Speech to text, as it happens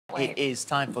It is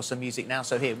time for some music now,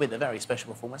 so here with a very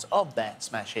special performance of their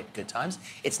smash hit Good Times,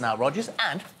 it's Nile Rodgers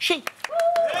and CHIC.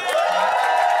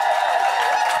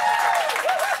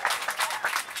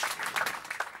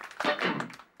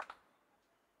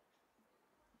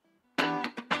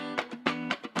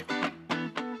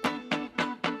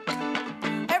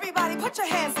 Everybody put your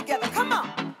hands together, come on.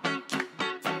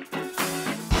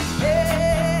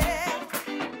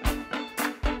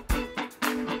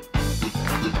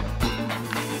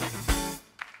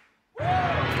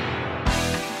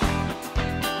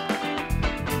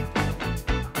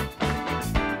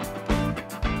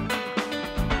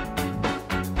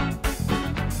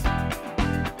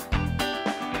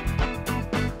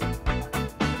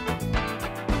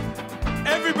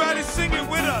 Everybody sing it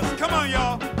with us. Come on,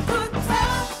 y'all. Good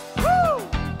times, woo!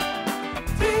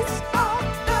 These are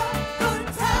the good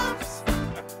times.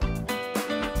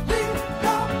 Leave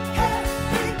your head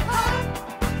behind.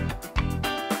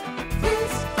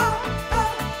 These are the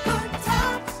good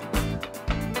times.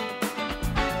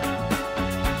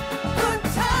 Good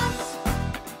times.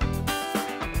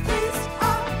 These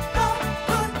are the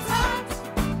good times.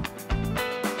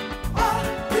 While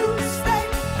you stay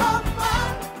on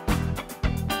mine.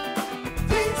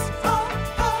 These are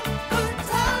the good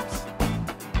times.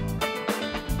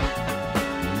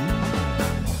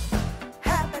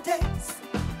 Happy days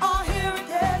are here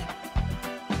again.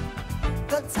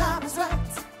 The time is right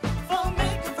for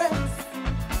making friends.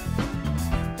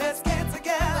 Let's get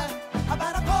together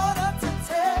about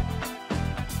 9:45.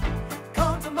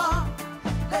 Come tomorrow,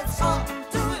 let's all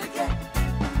do it again.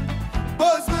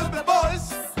 Boys will be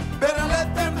boys. Better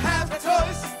let them have their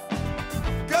choice.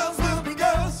 Girls will be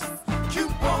girls.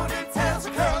 Cute ponytails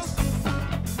and curls.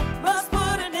 Must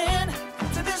put an end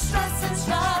to this stress and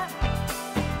strife.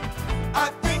 I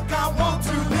think I want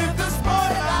to live this boy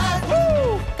life.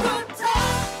 Woo! Good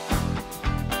times.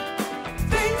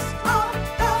 These are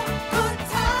the good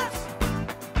times.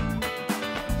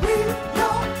 Leave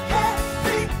your head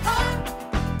behind.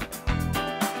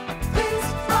 These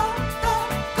are the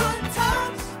good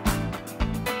times.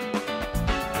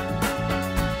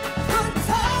 Good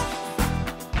times.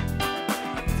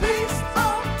 These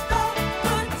are the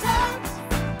good times.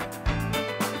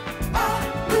 While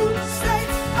you stay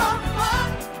on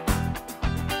mine.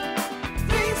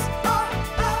 These are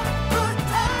the good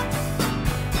times.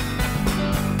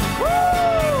 Woo!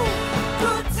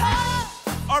 Good times.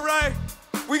 All right,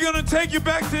 we're gonna take you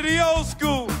back to the old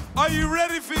school. Are you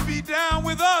ready for be down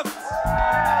with us?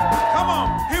 Come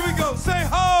on, here we go. Say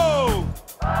ho.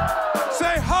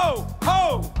 Say ho,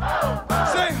 ho.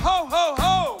 Say ho, ho,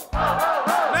 ho.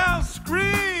 Now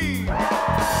scream.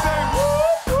 Say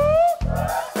whoop, whoop.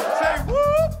 Say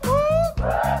whoop, whoop.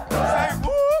 Say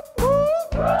whoop, whoop.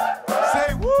 Say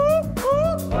whoop,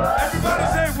 whoop. Everybody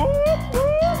say whoop,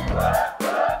 whoop.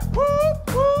 Whoop,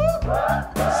 whoop.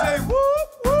 Say whoop,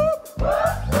 whoop.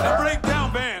 Now break down,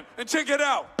 band, and check it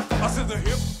out. I said the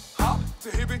hip hop to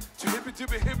hippie to hippie to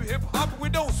hippie hip hop. We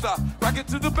don't stop. Rock it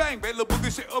to the bang, bang, the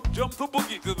boogie say up, jump the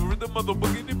boogie to the rhythm of the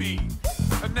boogie to beat.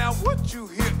 And now what you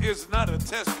hear is not a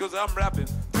test, cause I'm rapping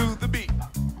to the beat.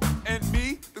 And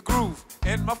me, the groove,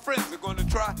 and my friends are gonna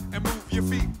try and move your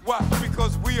feet. Why?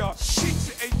 Because we are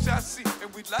CHIC, H-I-C,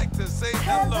 and we'd like to say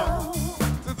hello.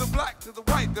 To the black, to the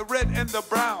white, the red and the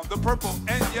brown, the purple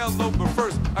and yellow. But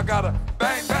first, I gotta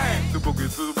bang, bang, the boogie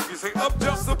to the boogie. Say up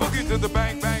jumps the boogie to the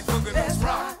bang, bang, boogie. Let's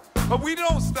rock. But we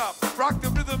don't stop. Rock the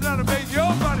rhythm that'll make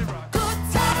your body rock. Good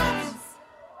times.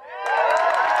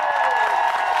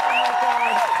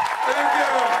 Thank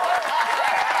you.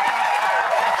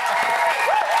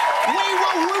 We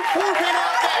were whoop-whooping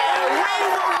out there! We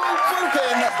were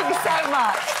whoop-whooping! Thank you so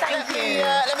much. Thank you.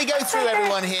 Let me go through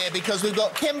everyone here because we've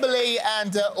got Kimberly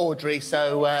and Audrey,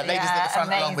 so ladies at the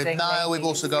front along with amazing, Niall. We've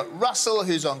also got Russell,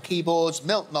 who's on keyboards,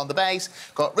 Milton on the bass,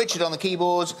 got Richard on the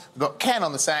keyboards, we've got Ken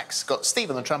on the sax, got Steve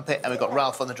on the trumpet, and we've got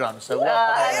Ralph on the drums. So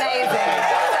welcome. Amazing. So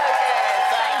good.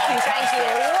 Thank you, thank you.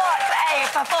 What a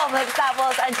performance that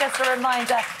was. And just a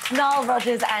reminder, Nile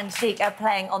Rodgers and CHIC are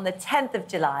playing on the 10th of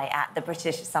July at the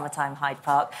British Summertime Hyde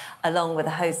Park, along with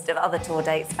a host of other tour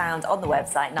dates found on the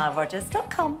website,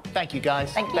 nilerodgers.com. Thank you,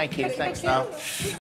 guys. Thank you. Thank you. Thanks, Niall.